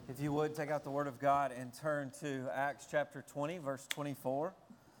If you would, take out the Word of God and turn to Acts chapter 20, verse 24.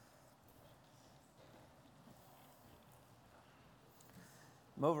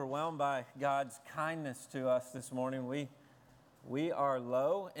 I'm overwhelmed by God's kindness to us this morning. We are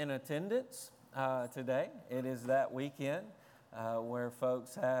low in attendance today. It is that weekend where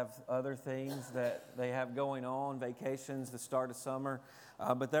folks have other things that they have going on, vacations, the start of summer.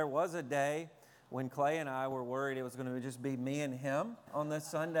 But there was a day when Clay and I were worried it was going to just be me and him on this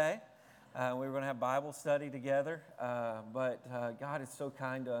Sunday. We were going to have Bible study together. But God is so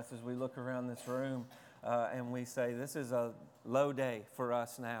kind to us as we look around this room and we say, this is a low day for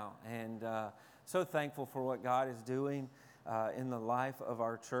us now. And so thankful for what God is doing in the life of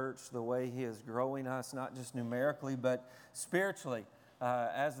our church, the way He is growing us, not just numerically, but spiritually.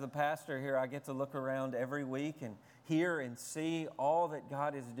 As the pastor here, I get to look around every week and hear and see all that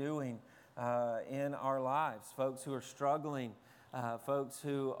God is doing in our lives. Folks who are struggling, folks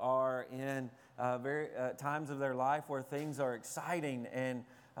who are in times of their life where things are exciting, and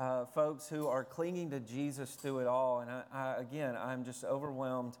folks who are clinging to Jesus through it all. And I'm just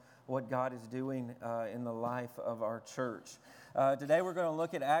overwhelmed what God is doing in the life of our church. Today we're going to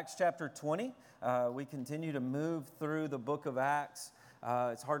look at Acts chapter 20. We continue to move through the book of Acts.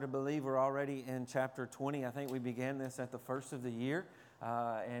 It's hard to believe we're already in chapter 20. I think we began this at the first of the year,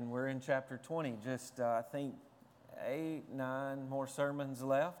 and we're in chapter 20. I think 8, 9 more sermons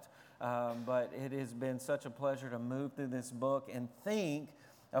left. But it has been such a pleasure to move through this book and think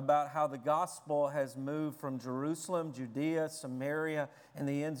about how the gospel has moved from Jerusalem, Judea, Samaria, and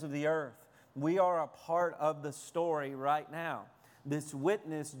the ends of the earth. We are a part of the story right now. This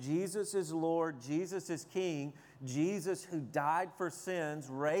witness, Jesus is Lord, Jesus is King, Jesus who died for sins,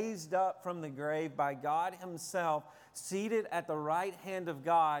 raised up from the grave by God Himself, seated at the right hand of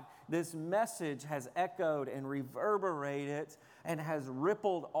God. This message has echoed and reverberated and has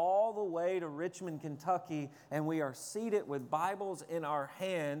rippled all the way to Richmond, Kentucky, and we are seated with Bibles in our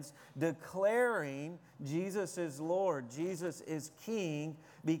hands, declaring Jesus is Lord, Jesus is King,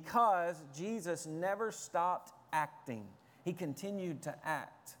 because Jesus never stopped acting. He continued to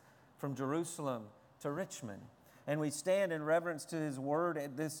act from Jerusalem to Richmond. And we stand in reverence to His word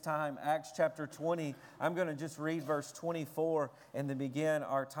at this time, Acts chapter 20. I'm going to just read verse 24 and then begin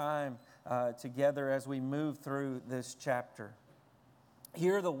our time together as we move through this chapter.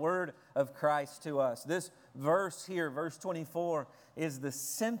 Hear the word of Christ to us. This verse here, verse 24, is the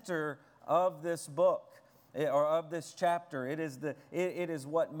center of this book, or of this chapter. It is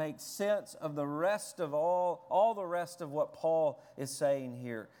what makes sense of the rest of all the rest of what Paul is saying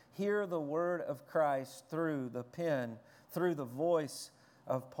here. Hear the word of Christ through the pen, through the voice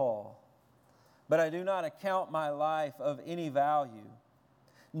of Paul. But I do not account my life of any value,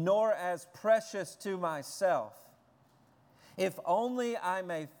 nor as precious to myself, if only I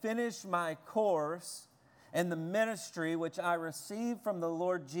may finish my course and the ministry which I received from the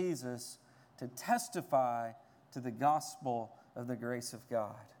Lord Jesus, to testify to the gospel of the grace of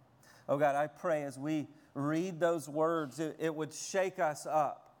God. Oh God, I pray as we read those words, it would shake us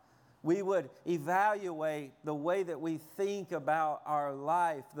up. We would evaluate the way that we think about our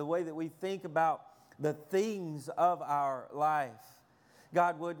life, the way that we think about the things of our life.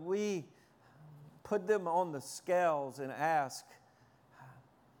 God, would we put them on the scales and ask,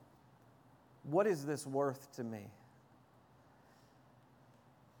 what is this worth to me?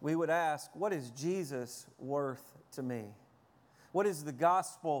 We would ask, what is Jesus worth to me? What is the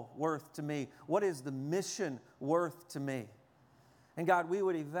gospel worth to me? What is the mission worth to me? And God, we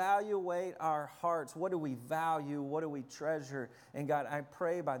would evaluate our hearts. What do we value? What do we treasure? And God, I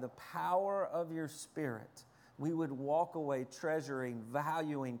pray by the power of your Spirit, we would walk away treasuring,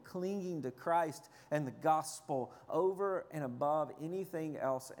 valuing, clinging to Christ and the gospel over and above anything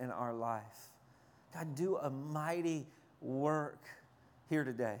else in our life. God, do a mighty work here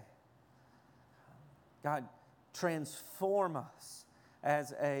today. God, transform us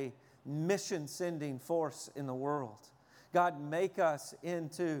as a mission-sending force in the world. God, make us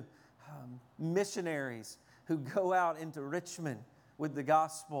into missionaries who go out into Richmond with the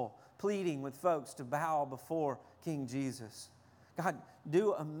gospel, pleading with folks to bow before King Jesus. God,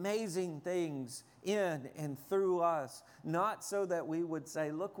 do amazing things in and through us, not so that we would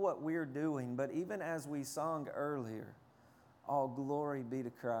say, look what we're doing, but even as we sung earlier, all glory be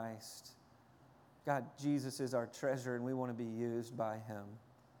to Christ. God, Jesus is our treasure, and we want to be used by Him.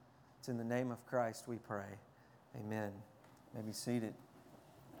 It's in the name of Christ we pray. Amen. You may be seated.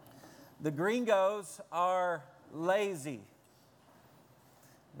 The gringos are lazy.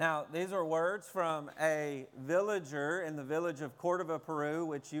 Now, these are words from a villager in the village of Cordova, Peru,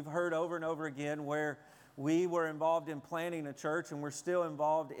 which you've heard over and over again, where we were involved in planning a church, and we're still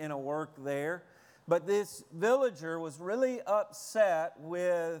involved in a work there. But this villager was really upset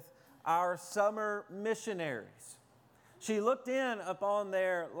with our summer missionaries. She looked in upon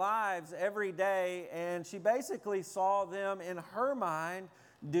their lives every day, and she basically saw them, in her mind,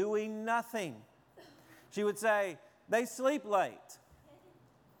 doing nothing. She would say, they sleep late.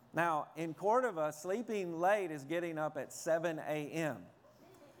 Now, in Cordova, sleeping late is getting up at 7 a.m.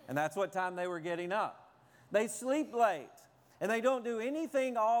 And that's what time they were getting up. They sleep late, and they don't do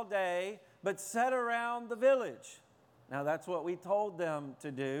anything all day but sit around the village. Now, that's what we told them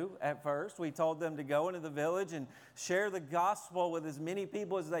to do at first. We told them to go into the village and share the gospel with as many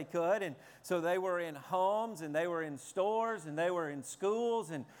people as they could. And so they were in homes, and they were in stores, and they were in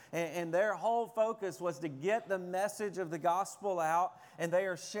schools, and their whole focus was to get the message of the gospel out. And they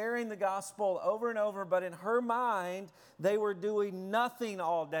are sharing the gospel over and over, but in her mind, they were doing nothing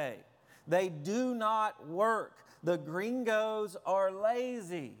all day. They do not work. The gringos are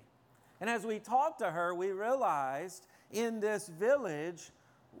lazy. And as we talked to her, we realized in this village,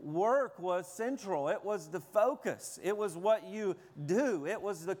 work was central. It was the focus. It was what you do. It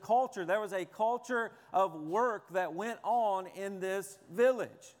was the culture. There was a culture of work that went on in this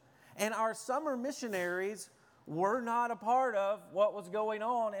village. And our summer missionaries were not a part of what was going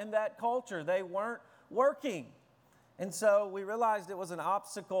on in that culture. They weren't working. And so we realized it was an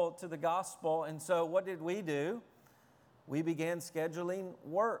obstacle to the gospel. And so what did we do? We began scheduling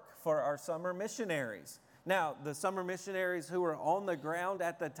work for our summer missionaries. Now, the summer missionaries who were on the ground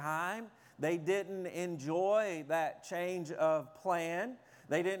at the time, they didn't enjoy that change of plan.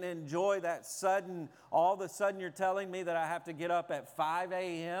 They didn't enjoy that all of a sudden you're telling me that I have to get up at 5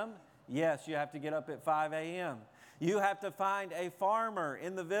 a.m.? Yes, you have to get up at 5 a.m. You have to find a farmer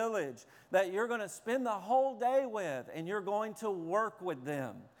in the village that you're going to spend the whole day with, and you're going to work with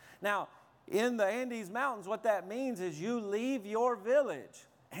them. Now, in the Andes Mountains, what that means is you leave your village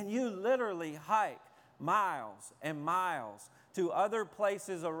and you literally hike miles and miles to other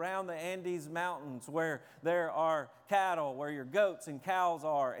places around the Andes Mountains where there are cattle, where your goats and cows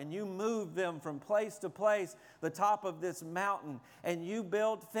are, and you move them from place to place, the top of this mountain, and you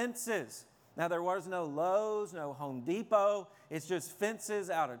build fences. Now, there was no Lowe's, no Home Depot. It's just fences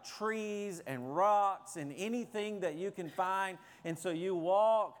out of trees and rocks and anything that you can find. And so you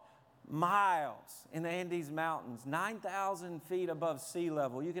walk miles in the Andes Mountains, 9,000 feet above sea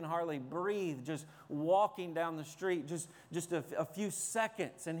level. You can hardly breathe just walking down the street, just a few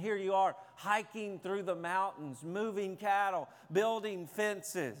seconds. And here you are hiking through the mountains, moving cattle, building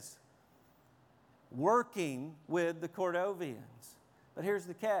fences, working with the Cordovians. But here's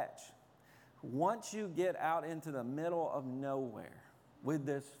the catch. Once you get out into the middle of nowhere with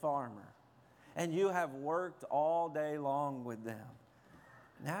this farmer, and you have worked all day long with them,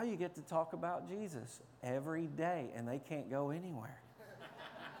 now you get to talk about Jesus every day, and they can't go anywhere.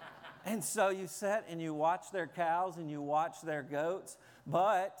 And so you sit and you watch their cows and you watch their goats,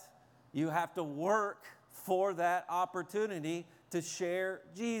 but you have to work for that opportunity to share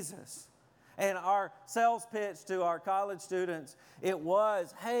Jesus. And our sales pitch to our college students, it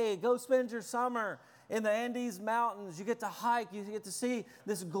was, hey, go spend your summer in the Andes Mountains. You get to hike. You get to see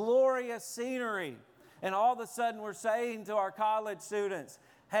this glorious scenery. And all of a sudden we're saying to our college students,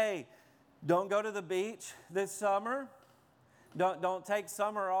 hey, don't go to the beach this summer. Don't take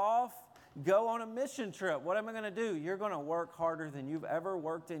summer off. Go on a mission trip. What am I going to do? You're going to work harder than you've ever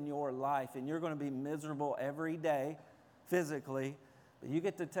worked in your life, and you're going to be miserable every day physically. But you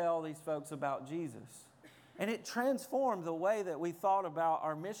get to tell these folks about Jesus. And it transformed the way that we thought about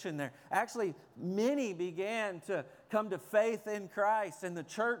our mission there. Actually, many began to come to faith in Christ, and the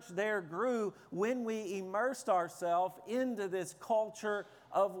church there grew when we immersed ourselves into this culture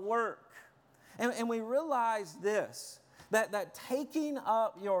of work. And we realized this, that taking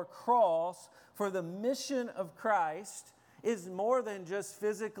up your cross for the mission of Christ is more than just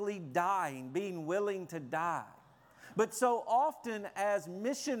physically dying, being willing to die. But so often as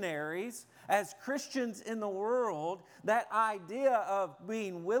missionaries, as Christians in the world, that idea of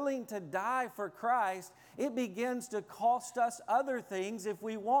being willing to die for Christ, it begins to cost us other things if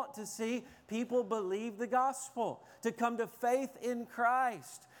we want to see people believe the gospel, to come to faith in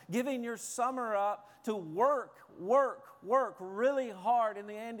Christ. Giving your summer up to work really hard in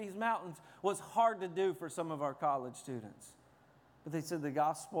the Andes Mountains was hard to do for some of our college students. But they said the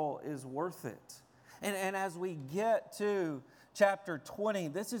gospel is worth it. And as we get to chapter 20,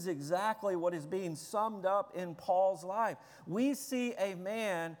 this is exactly what is being summed up in Paul's life. We see a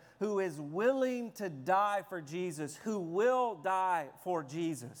man who is willing to die for Jesus, who will die for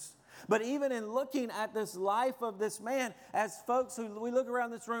Jesus. But even in looking at this life of this man, as folks who we look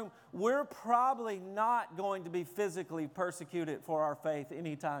around this room, we're probably not going to be physically persecuted for our faith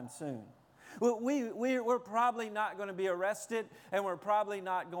anytime soon. We're probably not going to be arrested, and we're probably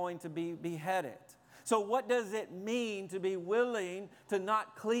not going to be beheaded. So what does it mean to be willing to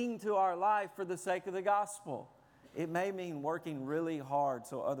not cling to our life for the sake of the gospel? It may mean working really hard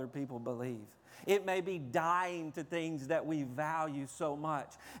so other people believe. It may be dying to things that we value so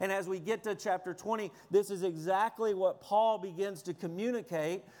much. And as we get to chapter 20, this is exactly what Paul begins to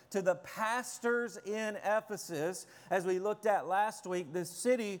communicate to the pastors in Ephesus. As we looked at last week, this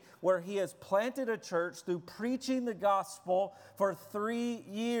city where he has planted a church through preaching the gospel for 3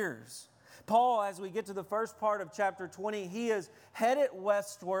 years. Paul, as we get to the first part of chapter 20, he is headed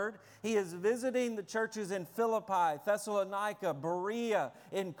westward. He is visiting the churches in Philippi, Thessalonica, Berea,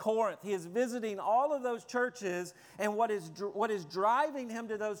 in Corinth. He is visiting all of those churches, and what is driving him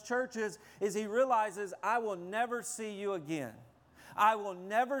to those churches is he realizes, I will never see you again. I will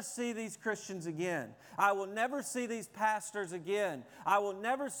never see these Christians again. I will never see these pastors again. I will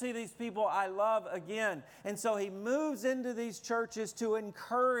never see these people I love again. And so he moves into these churches to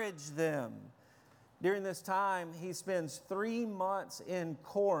encourage them. During this time, he spends 3 months in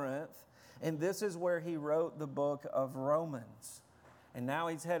Corinth, and this is where he wrote the book of Romans. And now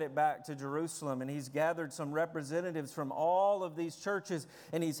he's headed back to Jerusalem, and he's gathered some representatives from all of these churches,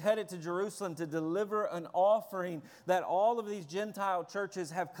 and he's headed to Jerusalem to deliver an offering that all of these Gentile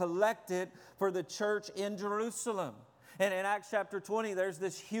churches have collected for the church in Jerusalem. And in Acts chapter 20, there's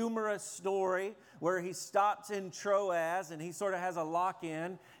this humorous story where he stops in Troas and he sort of has a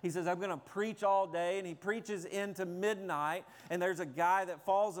lock-in. He says, I'm going to preach all day, and he preaches into midnight, and there's a guy that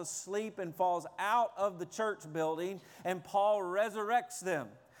falls asleep and falls out of the church building, and Paul resurrects them.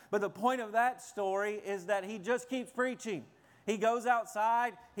 But the point of that story is that he just keeps preaching. He goes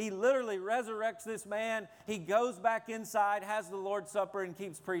outside, he literally resurrects this man, he goes back inside, has the Lord's Supper, and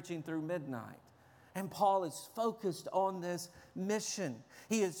keeps preaching through midnight. And Paul is focused on this mission.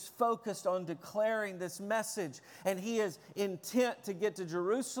 He is focused on declaring this message. And he is intent to get to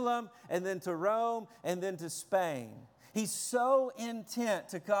Jerusalem, and then to Rome, and then to Spain. He's so intent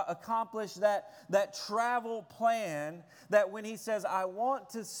to accomplish that travel plan that when he says, I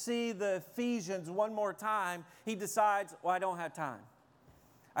want to see the Ephesians one more time, he decides, well, I don't have time.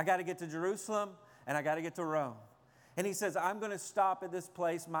 I got to get to Jerusalem, and I got to get to Rome. And he says, I'm going to stop at this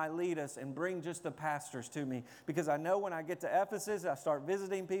place, Miletus, and bring just the pastors to me, because I know when I get to Ephesus, I start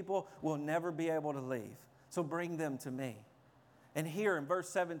visiting people, we'll never be able to leave. So bring them to me. And here in verse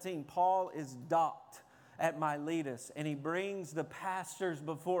 17, Paul is docked at Miletus, and he brings the pastors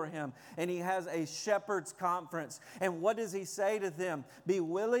before him, and he has a shepherd's conference. And what does he say to them? Be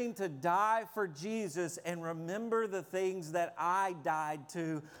willing to die for Jesus, and remember the things that I died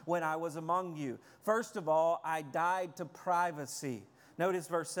to when I was among you. First of all, I died to privacy. Notice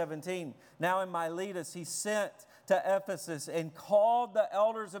verse 17. Now in Miletus he sent to Ephesus and called the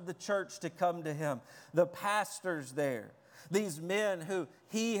elders of the church to come to him, the pastors there. These men who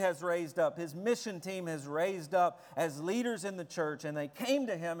he has raised up, his mission team has raised up as leaders in the church, and they came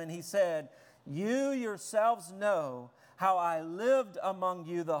to him and he said, you yourselves know how I lived among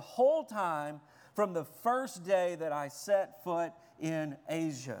you the whole time from the first day that I set foot in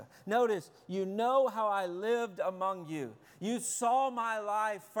Asia. Notice, you know how I lived among you. You saw my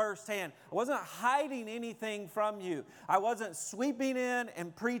life firsthand. I wasn't hiding anything from you. I wasn't sweeping in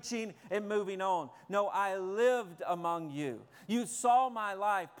and preaching and moving on. No, I lived among you. You saw my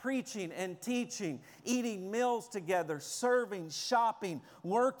life preaching and teaching, eating meals together, serving, shopping,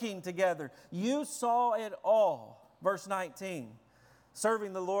 working together. You saw it all. Verse 19.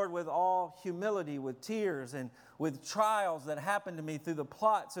 Serving the Lord with all humility, with tears, and with trials that happened to me through the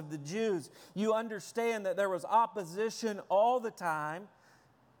plots of the Jews. You understand that there was opposition all the time.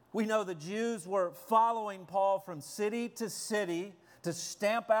 We know the Jews were following Paul from city to city to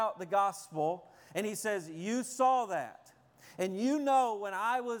stamp out the gospel. And he says, you saw that. And you know when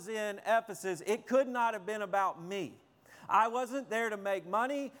I was in Ephesus, it could not have been about me. I wasn't there to make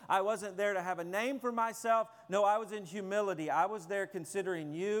money. I wasn't there to have a name for myself. No, I was in humility. I was there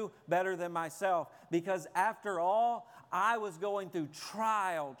considering you better than myself, because after all, I was going through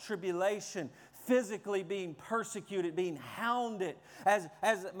trial, tribulation, physically being persecuted, being hounded as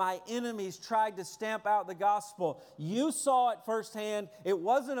my enemies tried to stamp out the gospel. You saw it firsthand. It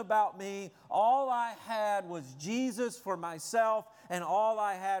wasn't about me. All I had was Jesus for myself, and all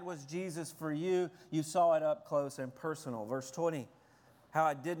I had was Jesus for you. You saw it up close and personal. Verse 20, how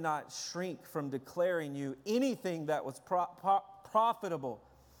I did not shrink from declaring you anything that was profitable,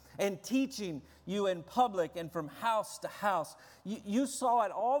 and teaching you in public and from house to house. You saw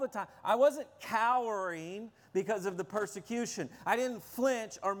it all the time. I wasn't cowering because of the persecution. I didn't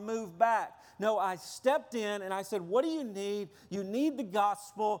flinch or move back. No, I stepped in and I said, what do you need? You need the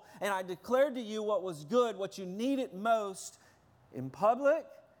gospel. And I declared to you what was good, what you needed most in public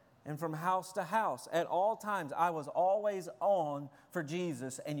and from house to house. At all times, I was always on for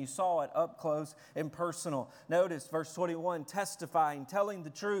Jesus, and you saw it up close and personal. Notice verse 21, testifying, telling the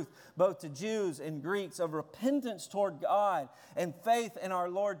truth, both to Jews and Greeks, of repentance toward God and faith in our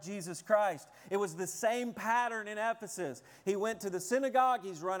Lord Jesus Christ. It was the same pattern in Ephesus. He went to the synagogue,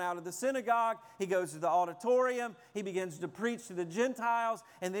 he's run out of the synagogue, he goes to the auditorium, he begins to preach to the Gentiles,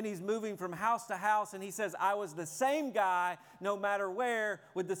 and then he's moving from house to house, and he says, I was the same guy no matter where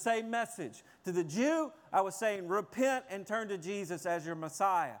with the same message. To the Jew, I was saying, repent and turn to Jesus as your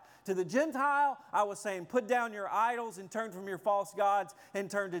Messiah. To the Gentile, I was saying, put down your idols and turn from your false gods and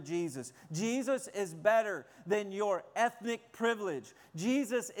turn to Jesus. Jesus is better than your ethnic privilege.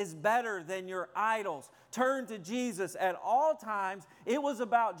 Jesus is better than your idols. Turn to Jesus at all times. It was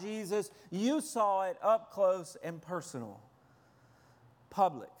about Jesus. You saw it up close and personal.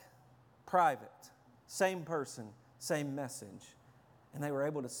 Public, private, same person, same message. And they were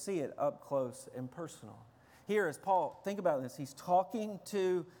able to see it up close and personal. Here is Paul, think about this. He's talking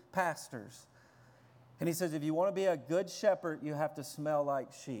to pastors. And he says, if you want to be a good shepherd, you have to smell like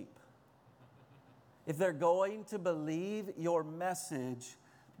sheep. If they're going to believe your message,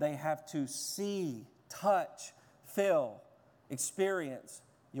 they have to see, touch, feel, experience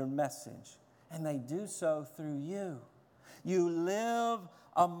your message. And they do so through you. You live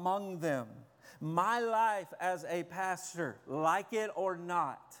among them. My life as a pastor, like it or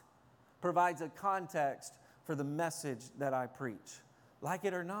not, provides a context for the message that I preach. Like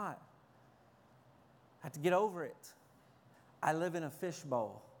it or not. I have to get over it. I live in a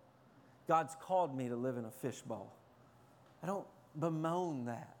fishbowl. God's called me to live in a fishbowl. I don't bemoan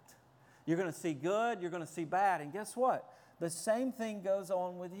that. You're going to see good, you're going to see bad. And guess what? The same thing goes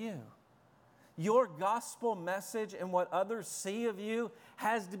on with you. Your gospel message and what others see of you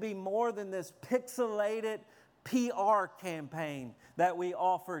has to be more than this pixelated PR campaign that we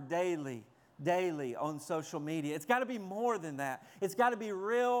offer daily on social media. It's got to be more than that. It's got to be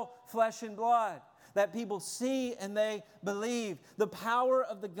real flesh and blood that people see and they believe. The power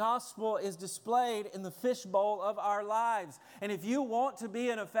of the gospel is displayed in the fishbowl of our lives. And if you want to be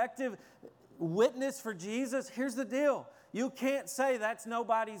an effective witness for Jesus, here's the deal. You can't say that's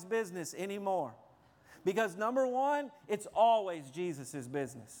nobody's business anymore. Because number one, it's always Jesus'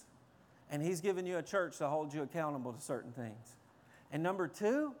 business. And He's given you a church to hold you accountable to certain things. And number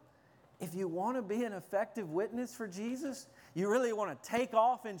two, if you want to be an effective witness for Jesus, you really want to take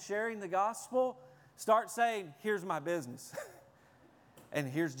off in sharing the gospel, start saying, here's my business. And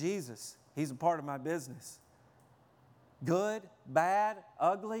here's Jesus. He's a part of my business. Good, bad,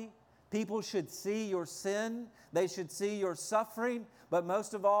 ugly. People should see your sin. They should see your suffering. But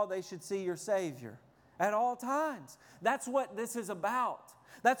most of all, they should see your Savior at all times. That's what this is about.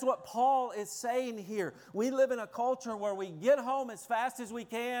 That's what Paul is saying here. We live in a culture where we get home as fast as we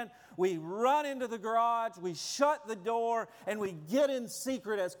can, we run into the garage, we shut the door, and we get in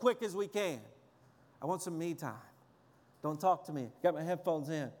secret as quick as we can. I want some me time. Don't talk to me. Got my headphones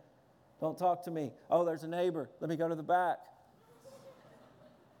in. Don't talk to me. Oh, there's a neighbor. Let me go to the back.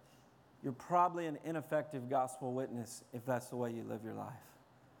 You're probably an ineffective gospel witness if that's the way you live your life.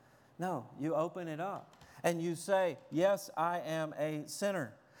 No, you open it up and you say, yes, I am a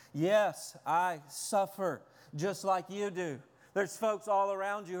sinner. Yes, I suffer just like you do. There's folks all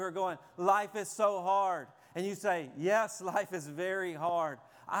around you who are going, life is so hard. And you say, yes, life is very hard.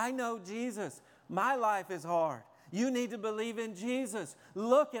 I know Jesus. My life is hard. You need to believe in Jesus.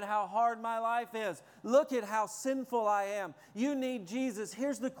 Look at how hard my life is. Look at how sinful I am. You need Jesus.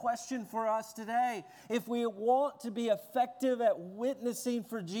 Here's the question for us today. If we want to be effective at witnessing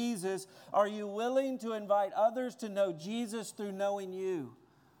for Jesus, are you willing to invite others to know Jesus through knowing you?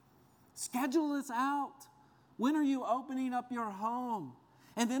 Schedule this out. When are you opening up your home?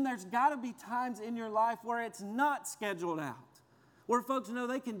 And then there's got to be times in your life where it's not scheduled out, where folks know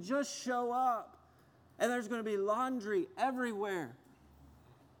they can just show up. And there's going to be laundry everywhere.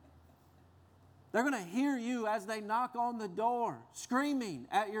 They're going to hear you as they knock on the door, screaming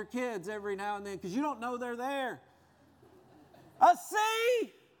at your kids every now and then because you don't know they're there. A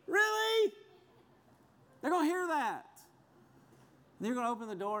C? Really? They're going to hear that. And you're going to open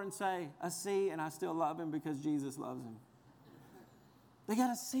the door and say, a C, and I still love him because Jesus loves him. They got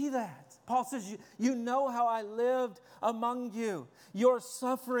to see that. Paul says, you know how I lived among you. Your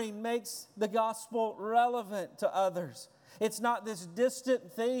suffering makes the gospel relevant to others. It's not this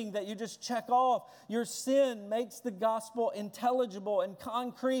distant thing that you just check off. Your sin makes the gospel intelligible and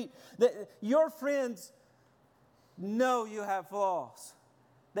concrete. That your friends know you have flaws.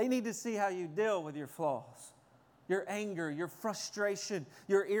 They need to see how you deal with your flaws. Your anger, your frustration,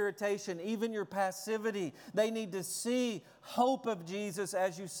 your irritation, even your passivity. They need to see hope of Jesus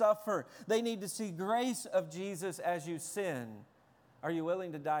as you suffer. They need to see grace of Jesus as you sin. Are you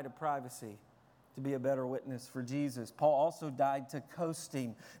willing to die to privacy to be a better witness for Jesus? Paul also died to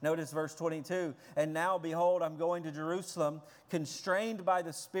coasting. Notice verse 22. And now, behold, I'm going to Jerusalem, constrained by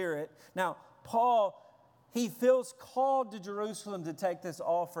the Spirit. Now, Paul, he feels called to Jerusalem to take this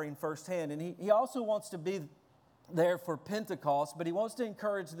offering firsthand. And he also wants to be there for Pentecost, but he wants to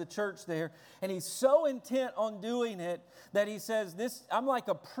encourage the church there. And he's so intent on doing it that he says, I'm like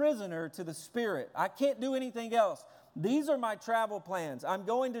a prisoner to the Spirit. I can't do anything else. These are my travel plans. I'm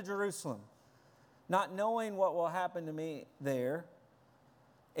going to Jerusalem, not knowing what will happen to me there,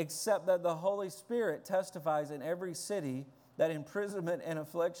 except that the Holy Spirit testifies in every city that imprisonment and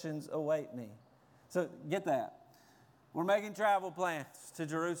afflictions await me. So get that. We're making travel plans to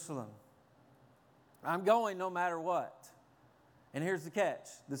Jerusalem. I'm going no matter what. And here's the catch.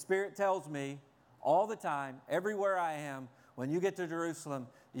 The Spirit tells me all the time, everywhere I am, when you get to Jerusalem,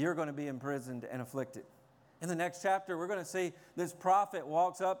 you're going to be imprisoned and afflicted. In the next chapter, we're going to see this prophet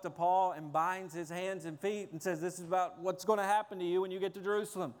walks up to Paul and binds his hands and feet and says, this is about what's going to happen to you when you get to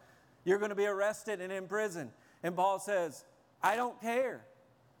Jerusalem. You're going to be arrested and in prison. And Paul says, I don't care.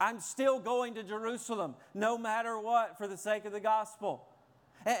 I'm still going to Jerusalem, no matter what, for the sake of the gospel.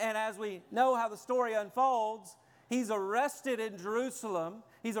 And as we know how the story unfolds, he's arrested in Jerusalem.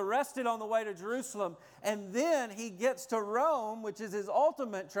 He's arrested on the way to Jerusalem. And then he gets to Rome, which is his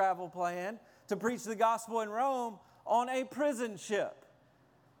ultimate travel plan, to preach the gospel in Rome on a prison ship.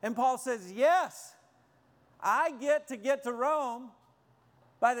 And Paul says, yes, I get to Rome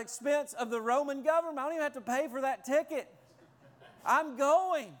by the expense of the Roman government. I don't even have to pay for that ticket. I'm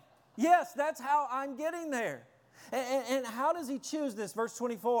going. Yes, that's how I'm getting there. And how does he choose this? Verse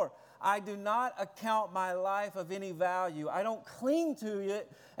 24, I do not account my life of any value. I don't cling to it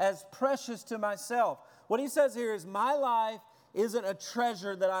as precious to myself. What he says here is my life isn't a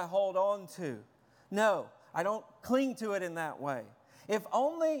treasure that I hold on to. No, I don't cling to it in that way. If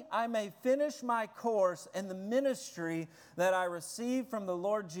only I may finish my course in the ministry that I received from the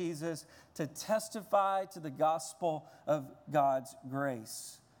Lord Jesus to testify to the gospel of God's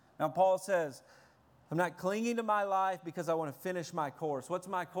grace. Now, Paul says, I'm not clinging to my life because I want to finish my course. What's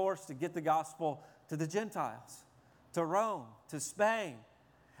my course? To get the gospel to the Gentiles, to Rome, to Spain.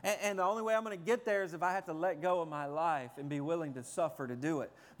 And the only way I'm going to get there is if I have to let go of my life and be willing to suffer to do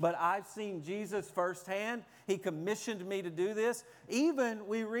it. But I've seen Jesus firsthand. He commissioned me to do this. Even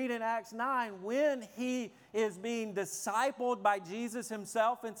we read in Acts 9, when he is being discipled by Jesus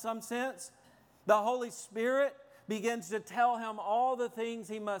himself in some sense, the Holy Spirit begins to tell him all the things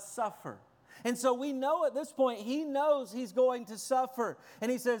he must suffer. And so we know at this point, he knows he's going to suffer. And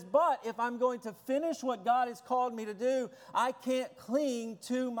he says, but if I'm going to finish what God has called me to do, I can't cling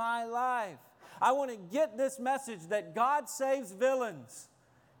to my life. I want to get this message that God saves villains.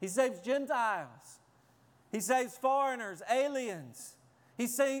 He saves Gentiles. He saves foreigners, aliens. He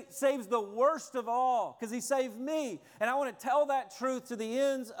saves the worst of all because he saved me. And I want to tell that truth to the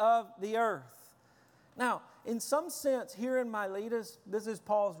ends of the earth. Now, in some sense, here in Miletus, this is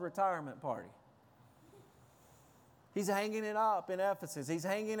Paul's retirement party. He's hanging it up in Ephesus. He's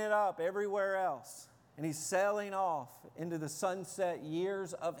hanging it up everywhere else. And he's sailing off into the sunset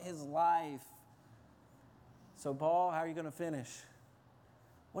years of his life. So, Paul, how are you going to finish?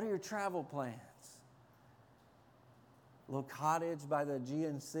 What are your travel plans? A little cottage by the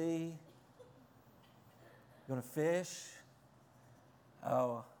Aegean Sea? Going to fish?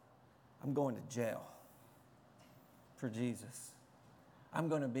 Oh, I'm going to jail for Jesus. I'm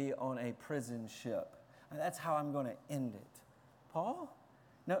going to be on a prison ship. And that's how I'm going to end it. Paul?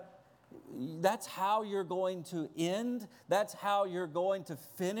 No, that's how you're going to end? That's how you're going to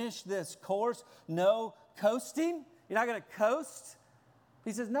finish this course? No coasting? You're not going to coast?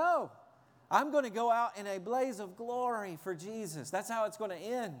 He says, no. I'm going to go out in a blaze of glory for Jesus. That's how it's going to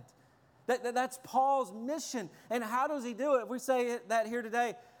end. That's Paul's mission. And how does he do it? If we say that here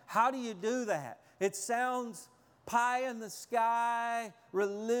today, how do you do that? It sounds pie in the sky,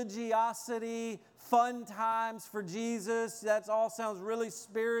 religiosity, fun times for Jesus. That all sounds really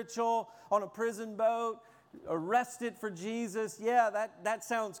spiritual on a prison boat, arrested for Jesus. Yeah, that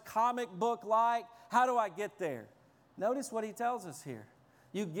sounds comic book-like. How do I get there? Notice what he tells us here.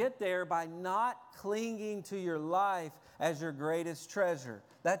 You get there by not clinging to your life as your greatest treasure.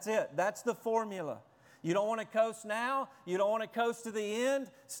 That's it. That's the formula. You don't want to coast now? You don't want to coast to the end?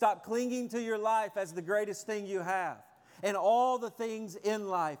 Stop clinging to your life as the greatest thing you have, and all the things in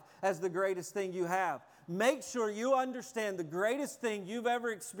life as the greatest thing you have. Make sure you understand the greatest thing you've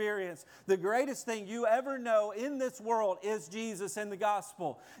ever experienced, the greatest thing you ever know in this world is Jesus and the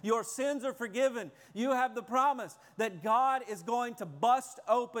gospel. Your sins are forgiven. You have the promise that God is going to bust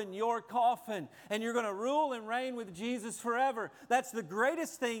open your coffin and you're going to rule and reign with Jesus forever. That's the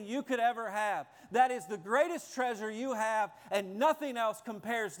greatest thing you could ever have. That is the greatest treasure you have, and nothing else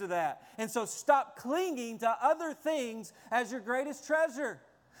compares to that. And so stop clinging to other things as your greatest treasure.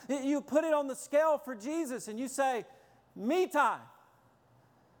 You put it on the scale for Jesus and you say, me time.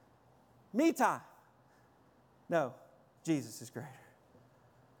 Me time. No, Jesus is greater.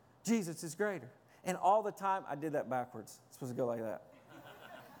 Jesus is greater. And all the time, I did that backwards. It's supposed to go like that.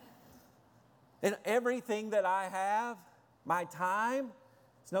 And everything that I have, my time,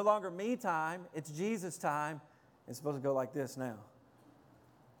 it's no longer me time, it's Jesus time. It's supposed to go like this now.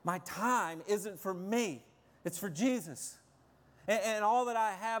 My time isn't for me, it's for Jesus. And all that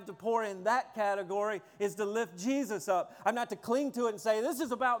I have to pour in that category is to lift Jesus up. I'm not to cling to it and say, this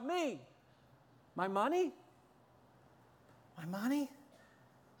is about me. My money? My money?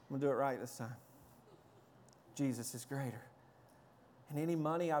 I'm going to do it right this time. Jesus is greater. And any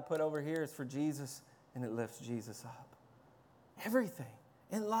money I put over here is for Jesus, and it lifts Jesus up. Everything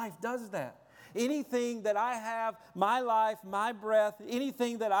in life does that. Anything that I have, my life, my breath,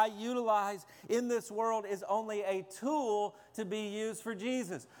 anything that I utilize in this world is only a tool to be used for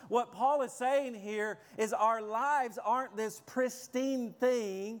Jesus. What Paul is saying here is our lives aren't this pristine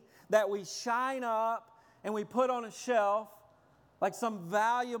thing that we shine up and we put on a shelf like some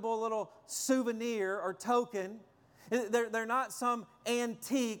valuable little souvenir or token. They're not some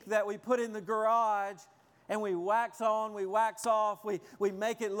antique that we put in the garage and we wax on, we wax off, we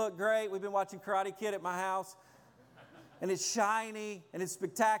make it look great. We've been watching Karate Kid at my house. And it's shiny and it's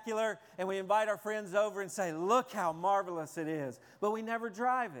spectacular. And we invite our friends over and say, look how marvelous it is. But we never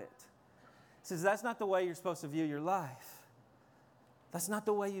drive it. He says, that's not the way you're supposed to view your life. That's not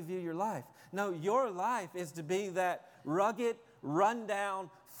the way you view your life. No, your life is to be that rugged, rundown,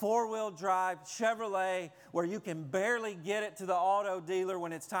 four-wheel drive Chevrolet where you can barely get it to the auto dealer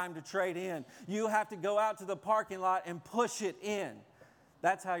when it's time to trade in. You have to go out to the parking lot and push it in.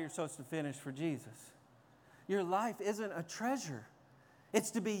 That's how you're supposed to finish for Jesus. Your life isn't a treasure.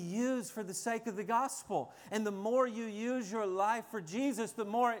 It's to be used for the sake of the gospel. And the more you use your life for Jesus, the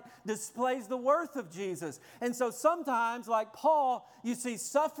more it displays the worth of Jesus. And so sometimes, like Paul, you see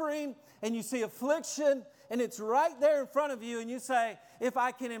suffering and you see affliction, and it's right there in front of you, and you say, if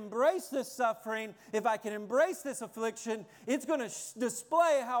I can embrace this suffering, if I can embrace this affliction, it's going to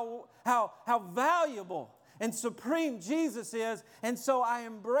display how valuable and supreme Jesus is. And so I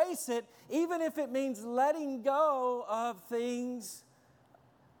embrace it, even if it means letting go of things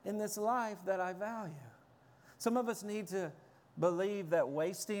in this life that I value. Some of us need to believe that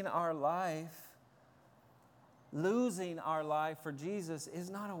wasting our life, losing our life for Jesus is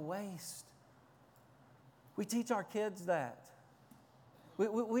not a waste. We teach our kids that.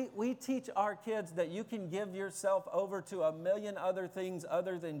 We teach our kids that you can give yourself over to a million other things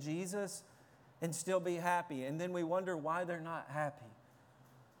other than Jesus and still be happy. And then we wonder why they're not happy.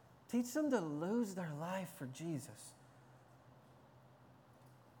 Teach them to lose their life for Jesus.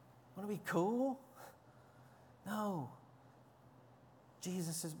 Want to be cool? No.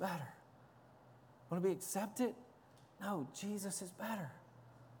 Jesus is better. Want to be accepted? No, Jesus is better.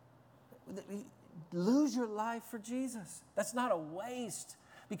 Lose your life for Jesus. That's not a waste.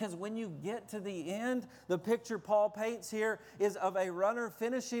 Because when you get to the end, the picture Paul paints here is of a runner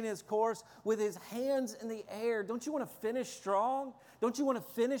finishing his course with his hands in the air. Don't you want to finish strong? Don't you want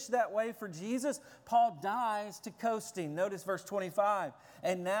to finish that way for Jesus? Paul dies to coasting. Notice verse 25.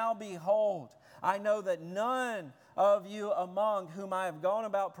 And now behold, I know that none of you among whom I have gone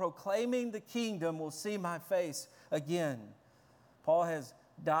about proclaiming the kingdom will see my face again. Paul has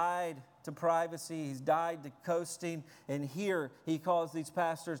died to privacy. He's died to coasting. And here he calls these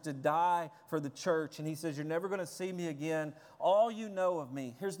pastors to die for the church. And he says, you're never going to see me again. All you know of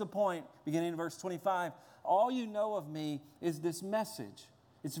me. Here's the point, beginning in verse 25. All you know of me is this message.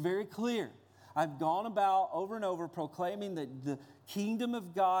 It's very clear. I've gone about over and over proclaiming that the kingdom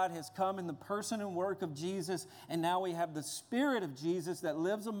of God has come in the person and work of Jesus. And now we have the Spirit of Jesus that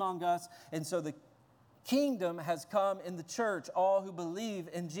lives among us. And so the kingdom has come in the church, all who believe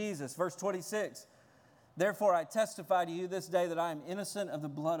in Jesus. Verse 26, therefore I testify to you this day that I am innocent of the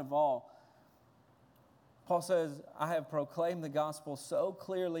blood of all. Paul says, I have proclaimed the gospel so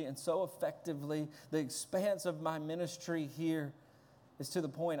clearly and so effectively. The expanse of my ministry here is to the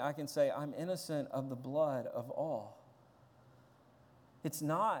point I can say, I'm innocent of the blood of all. It's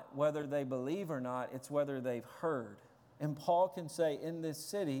not whether they believe or not, it's whether they've heard. And Paul can say in this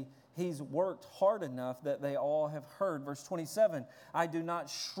city, he's worked hard enough that they all have heard. Verse 27, I do not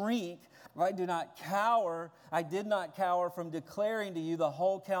shrink, I do not cower. I did not cower from declaring to you the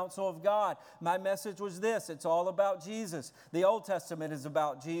whole counsel of God. My message was this, it's all about Jesus. The Old Testament is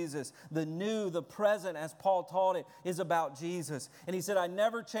about Jesus. The new, the present, as Paul taught it, is about Jesus. And he said, I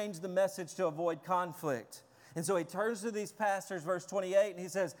never changed the message to avoid conflict. And so he turns to these pastors, verse 28, and he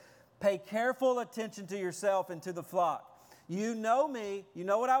says, pay careful attention to yourself and to the flock. You know me, you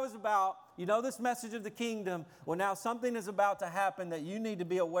know what I was about, you know this message of the kingdom. Well, now something is about to happen that you need to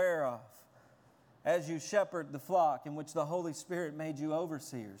be aware of as you shepherd the flock in which the Holy Spirit made you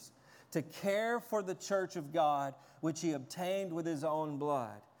overseers, to care for the church of God, which he obtained with his own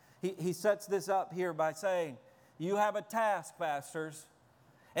blood. He sets this up here by saying, you have a task, pastors,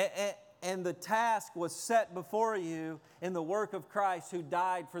 and the task was set before you in the work of Christ who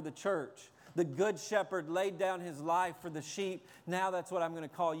died for the church. The good shepherd laid down his life for the sheep. Now that's what I'm going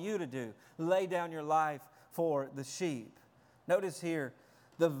to call you to do. Lay down your life for the sheep. Notice here,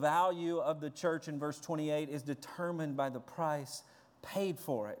 the value of the church in verse 28 is determined by the price paid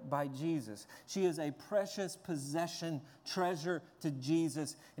for it by Jesus. She is a precious possession, treasure to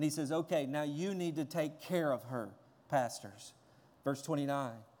Jesus. And he says, okay, now you need to take care of her, pastors. Verse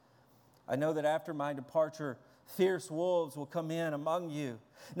 29, I know that after my departure, fierce wolves will come in among you,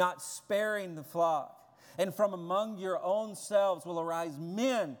 not sparing the flock. And from among your own selves will arise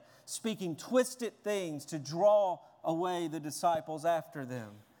men speaking twisted things to draw away the disciples after them.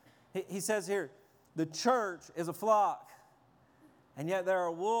 He says here, the church is a flock, and yet there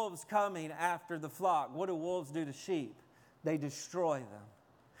are wolves coming after the flock. What do wolves do to sheep? They destroy them.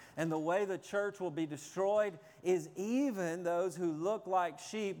 And the way the church will be destroyed is even those who look like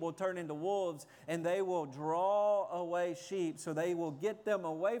sheep will turn into wolves, and they will draw away sheep. So they will get them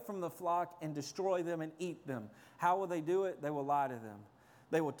away from the flock and destroy them and eat them. How will they do it? They will lie to them.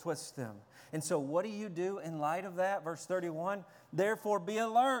 They will twist them. And so what do you do in light of that? Verse 31, therefore be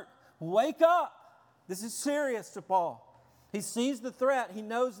alert. Wake up. This is serious to Paul. He sees the threat. He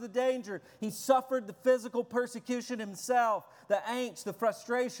knows the danger. He suffered the physical persecution himself, the angst, the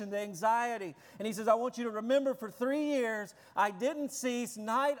frustration, the anxiety. And he says, I want you to remember for 3 years, I didn't cease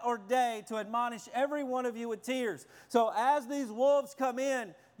night or day to admonish every one of you with tears. So as these wolves come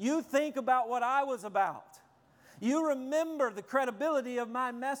in, you think about what I was about. You remember the credibility of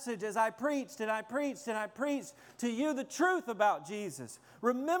my message as I preached and I preached and I preached to you the truth about Jesus.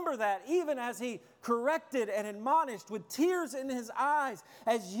 Remember that even as he corrected and admonished with tears in his eyes,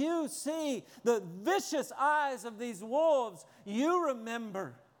 as you see the vicious eyes of these wolves, you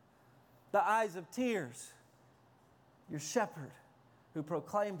remember the eyes of tears, your shepherd who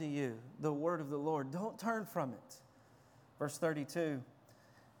proclaimed to you the word of the Lord. Don't turn from it. Verse 32.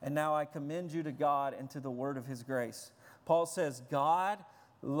 And now I commend you to God and to the word of his grace. Paul says, God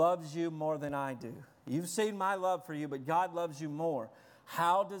loves you more than I do. You've seen my love for you, but God loves you more.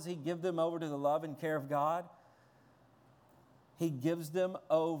 How does he give them over to the love and care of God? He gives them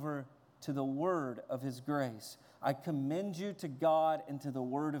over to the word of his grace. I commend you to God and to the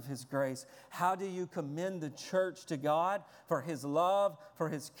word of his grace. How do you commend the church to God? For his love, for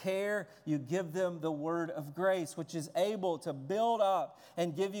his care, you give them the word of grace, which is able to build up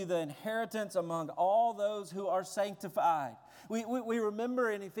and give you the inheritance among all those who are sanctified. We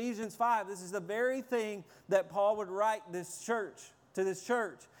remember in Ephesians 5, this is the very thing that Paul would write to this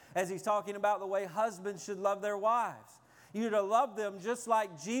church, as he's talking about the way husbands should love their wives. You're to love them just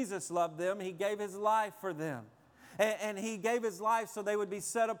like Jesus loved them. He gave his life for them. And he gave his life so they would be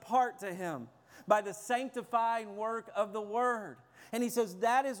set apart to him by the sanctifying work of the word. And he says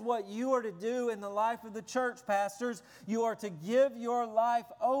that is what you are to do in the life of the church, pastors. You are to give your life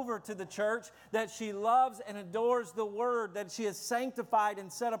over to the church, that she loves and adores the word, that she is sanctified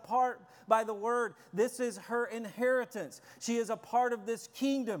and set apart by the word. This is her inheritance. She is a part of this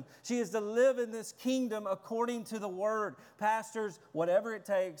kingdom. She is to live in this kingdom according to the word. Pastors, whatever it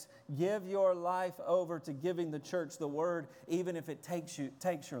takes, give your life over to giving the church the word, even if it takes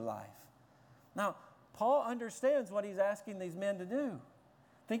your life. Now, Paul understands what he's asking these men to do.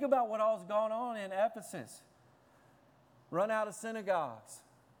 Think about what all's gone on in Ephesus. Run out of synagogues.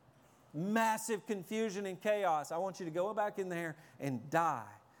 Massive confusion and chaos. I want you to go back in there and die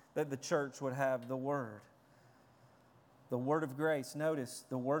that the church would have the word. The word of grace. Notice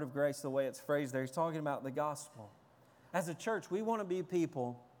the word of grace, the way it's phrased there. He's talking about the gospel. As a church, we want to be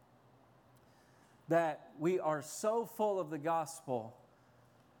people that we are so full of the gospel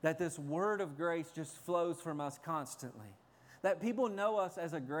that this word of grace just flows from us constantly. that people know us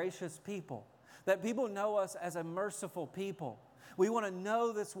as a gracious people, that people know us as a merciful people. We want to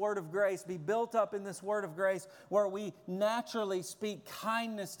know this word of grace, be built up in this word of grace where we naturally speak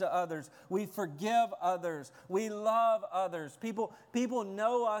kindness to others. We forgive others. We love others. People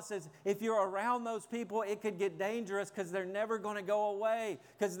know us as, if you're around those people, it could get dangerous because they're never going to go away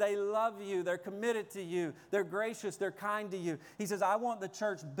because they love you. They're committed to you. They're gracious. They're kind to you. He says, I want the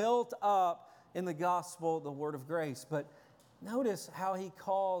church built up in the gospel, the word of grace. But notice how he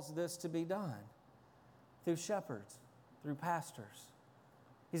calls this to be done through shepherds, through pastors.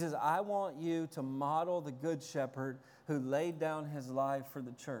 He says, I want you to model the good shepherd who laid down his life for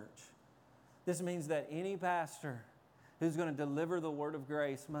the church. This means that any pastor who's going to deliver the word of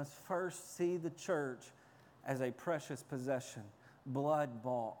grace must first see the church as a precious possession, blood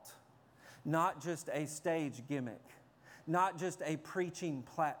bought, not just a stage gimmick, not just a preaching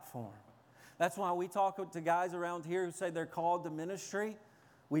platform. That's why we talk to guys around here who say they're called to ministry.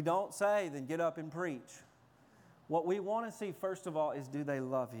 We don't say, then get up and preach. What we want to see, first of all, is do they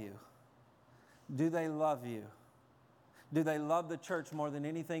love you? Do they love you? Do they love the church more than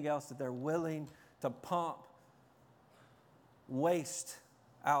anything else, that they're willing to pump waste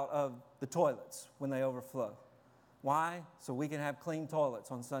out of the toilets when they overflow? Why? So we can have clean toilets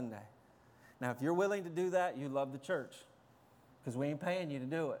on Sunday. Now, if you're willing to do that, you love the church because we ain't paying you to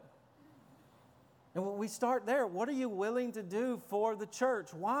do it. And when we start there, what are you willing to do for the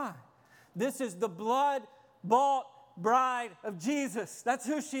church? Why? This is the blood-bought bride of Jesus. That's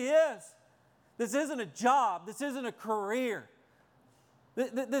who she is. This isn't a job. This isn't a career.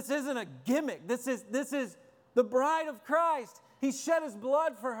 This isn't a gimmick. This is the bride of Christ. He shed his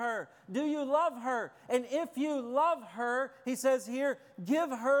blood for her. Do you love her? And if you love her, he says here,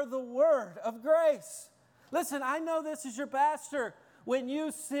 give her the word of grace. Listen, I know this is your pastor. When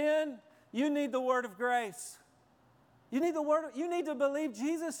you sin, you need the word of grace. You need to believe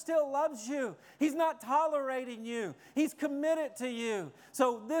Jesus still loves you. He's not tolerating you. He's committed to you.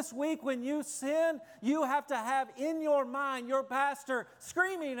 So this week when you sin, you have to have in your mind your pastor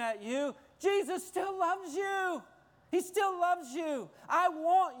screaming at you, Jesus still loves you. He still loves you. I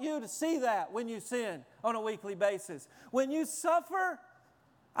want you to see that when you sin on a weekly basis. When you suffer,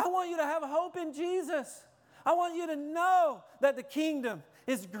 I want you to have hope in Jesus. I want you to know that the kingdom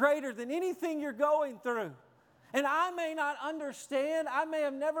is greater than anything you're going through. And I may not understand, I may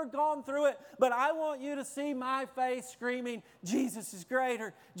have never gone through it, but I want you to see my face screaming, Jesus is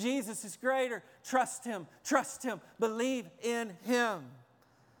greater, Jesus is greater. Trust Him, believe in Him.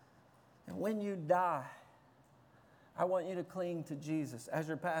 And when you die, I want you to cling to Jesus. As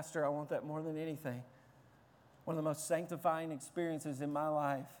your pastor, I want that more than anything. One of the most sanctifying experiences in my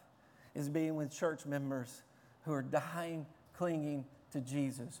life is being with church members who are dying, clinging to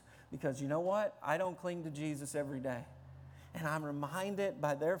Jesus. Because you know what? I don't cling to Jesus every day. And I'm reminded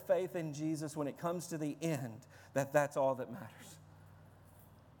by their faith in Jesus when it comes to the end that that's all that matters.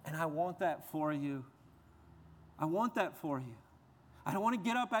 And I want that for you. I want that for you. I don't want to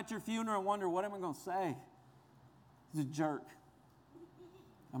get up at your funeral and wonder, what am I going to say? He's a jerk.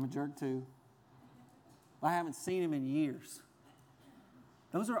 I'm a jerk too. I haven't seen him in years.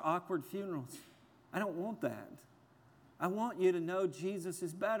 Those are awkward funerals. I don't want that. I want you to know Jesus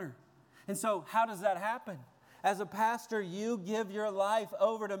is better. And so how does that happen? As a pastor, you give your life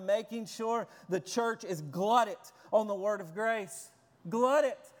over to making sure the church is glutted on the word of grace.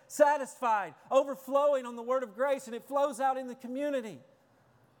 Glutted, satisfied, overflowing on the word of grace, and it flows out in the community.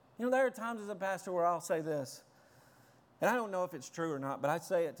 You know, there are times as a pastor where I'll say this, and I don't know if it's true or not, but I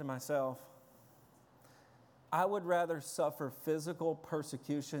say it to myself. I would rather suffer physical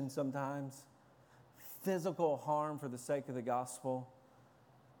persecution sometimes, physical harm for the sake of the gospel,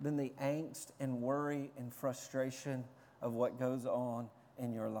 than the angst and worry and frustration of what goes on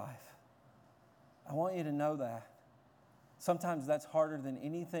in your life. I want you to know that. Sometimes that's harder than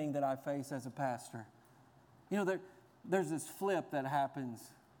anything that I face as a pastor. You know, there's this flip that happens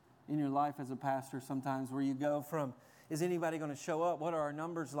in your life as a pastor sometimes where you go from, is anybody going to show up? What are our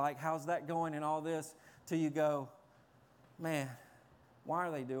numbers like? How's that going and all this? Till you go, man, why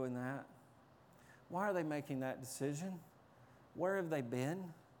are they doing that? Why are they making that decision? Where have they been?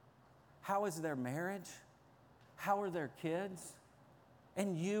 How is their marriage? How are their kids?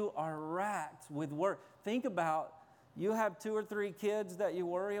 And you are racked with work. Think about, you have 2 or 3 kids that you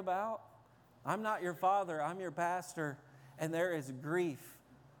worry about. I'm not your father, I'm your pastor, and there is grief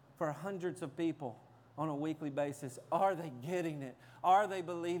for hundreds of people on a weekly basis. Are they getting it? Are they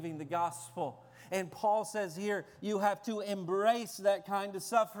believing the gospel? And Paul says here, you have to embrace that kind of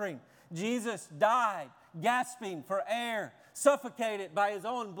suffering. Jesus died, gasping for air, suffocated by His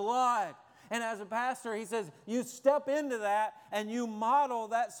own blood. And as a pastor, he says, you step into that and you model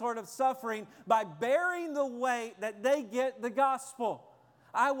that sort of suffering by bearing the weight that they get the gospel.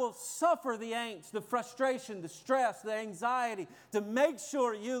 I will suffer the angst, the frustration, the stress, the anxiety to make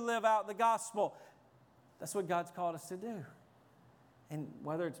sure you live out the gospel. That's what God's called us to do. And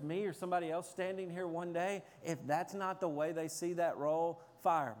whether it's me or somebody else standing here one day, if that's not the way they see that role,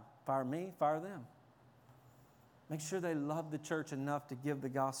 fire them. Fire me, fire them. Make sure they love the church enough to give the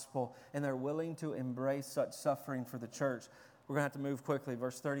gospel and they're willing to embrace such suffering for the church. We're going to have to move quickly.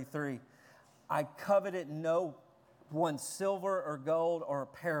 Verse 33. I coveted no one's silver or gold or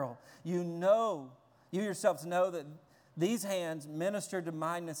apparel. You yourselves know that these hands ministered to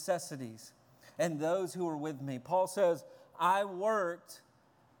my necessities and those who were with me. Paul says, I worked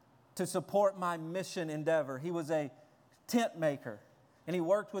to support my mission endeavor. He was a tent maker, and he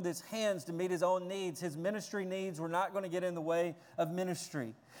worked with his hands to meet his own needs. His ministry needs were not going to get in the way of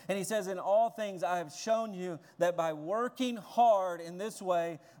ministry. And he says, in all things I have shown you that by working hard in this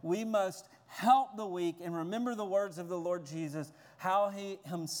way, we must help the weak. And remember the words of the Lord Jesus, how he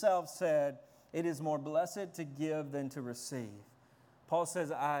himself said, it is more blessed to give than to receive. Paul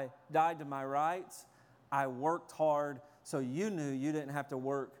says, I died to my rights. I worked hard. So you knew you didn't have to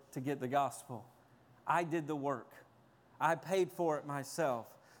work to get the gospel. I did the work. I paid for it myself.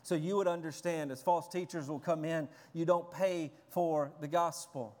 So you would understand, as false teachers will come in, you don't pay for the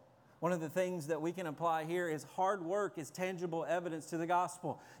gospel. One of the things that we can apply here is hard work is tangible evidence to the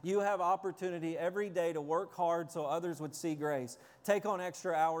gospel. You have opportunity every day to work hard so others would see grace. Take on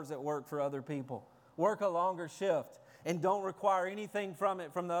extra hours at work for other people. Work a longer shift. And don't require anything from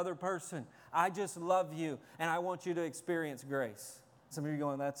it from the other person. I just love you, and I want you to experience grace. Some of you are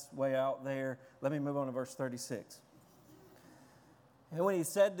going, that's way out there. Let me move on to verse 36. And when he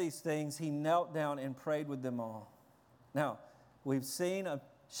said these things, he knelt down and prayed with them all. Now, we've seen a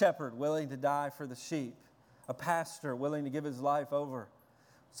shepherd willing to die for the sheep, a pastor willing to give his life over,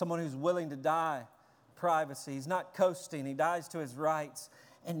 someone who's willing to die privacy. He's not coasting. He dies to his rights.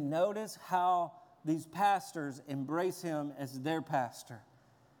 And notice how these pastors embrace him as their pastor.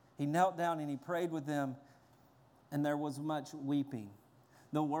 He knelt down and he prayed with them, and there was much weeping.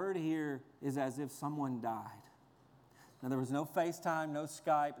 The word here is as if someone died. Now, there was no FaceTime, no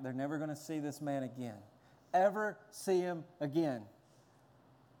Skype. They're never going to see this man again. Ever see him again.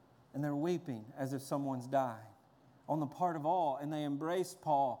 And they're weeping as if someone's died on the part of all. And they embraced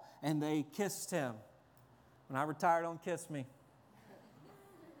Paul and they kissed him. When I retire, don't kiss me.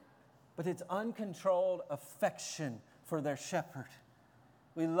 But it's uncontrolled affection for their shepherd.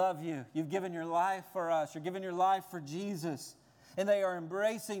 We love you. You've given your life for us. You're giving your life for Jesus. And they are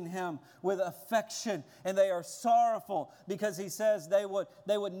embracing him with affection. And they are sorrowful because he says they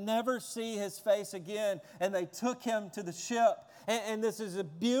would never see his face again. And they took him to the ship. And this is a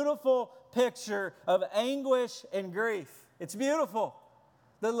beautiful picture of anguish and grief. It's beautiful.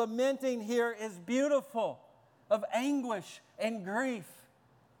 The lamenting here is beautiful, of anguish and grief.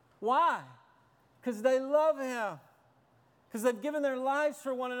 Why? Because they love him. Because they've given their lives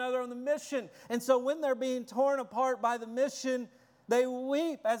for one another on the mission. And so when they're being torn apart by the mission, they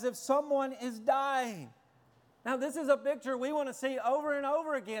weep as if someone is dying. Now, this is a picture we want to see over and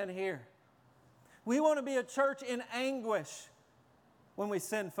over again here. We want to be a church in anguish when we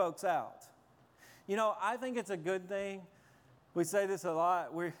send folks out. You know, I think it's a good thing. We say this a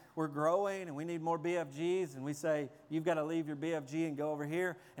lot. We're growing and we need more BFGs. And we say, you've got to leave your BFG and go over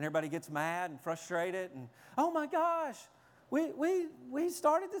here. And everybody gets mad and frustrated. And, oh my gosh, we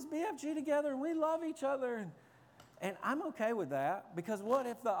started this BFG together and we love each other. And I'm okay with that, because what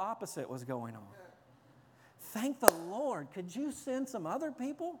if the opposite was going on? Thank the Lord. Could you send some other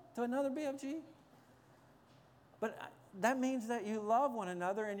people to another BFG? But that means that you love one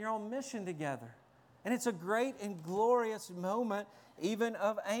another and you're on mission together. And it's a great and glorious moment, even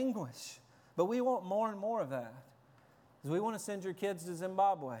of anguish. But we want more and more of that. Because we want to send your kids to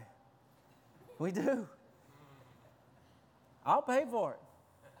Zimbabwe. We do. I'll pay for it.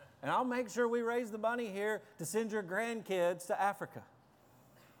 And I'll make sure we raise the money here to send your grandkids to Africa.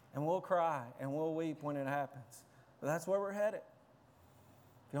 And we'll cry and we'll weep when it happens. But that's where we're headed.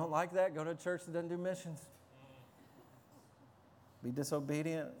 If you don't like that, go to a church that doesn't do missions. Be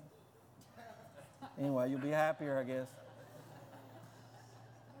disobedient. Anyway, you'll be happier, I guess.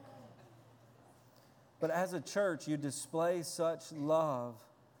 But as a church, you display such love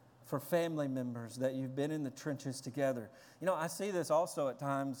for family members that you've been in the trenches together. You know, I see this also at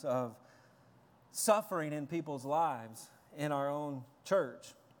times of suffering in people's lives in our own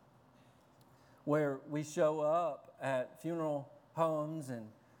church, where we show up at funeral homes and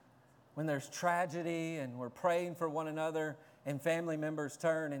when there's tragedy and we're praying for one another and family members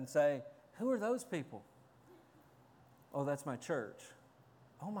turn and say, Who are those people? Oh, that's my church.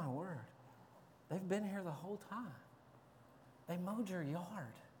 Oh, my word. They've been here the whole time. They mowed your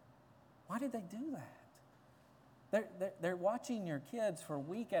yard. Why did they do that? They're watching your kids for a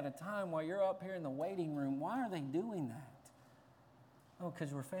week at a time while you're up here in the waiting room. Why are they doing that? Oh,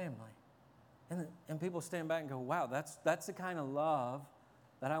 because we're family. And people stand back and go, wow, that's the kind of love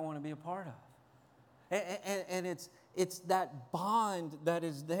that I want to be a part of. And it's that bond that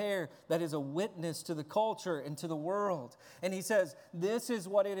is there, that is a witness to the culture and to the world. And he says, this is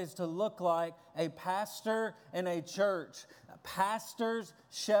what it is to look like a pastor and a church. Pastors,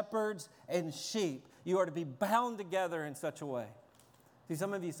 shepherds, and sheep. You are to be bound together in such a way. See,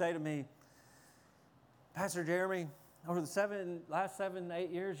 some of you say to me, Pastor Jeremy, over the last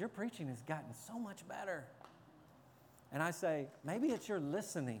 7-8 years, your preaching has gotten so much better. And I say, maybe it's your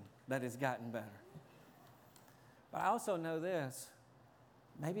listening that has gotten better. But I also know this,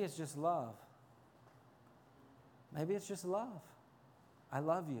 maybe it's just love. Maybe it's just love. I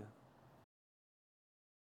love you.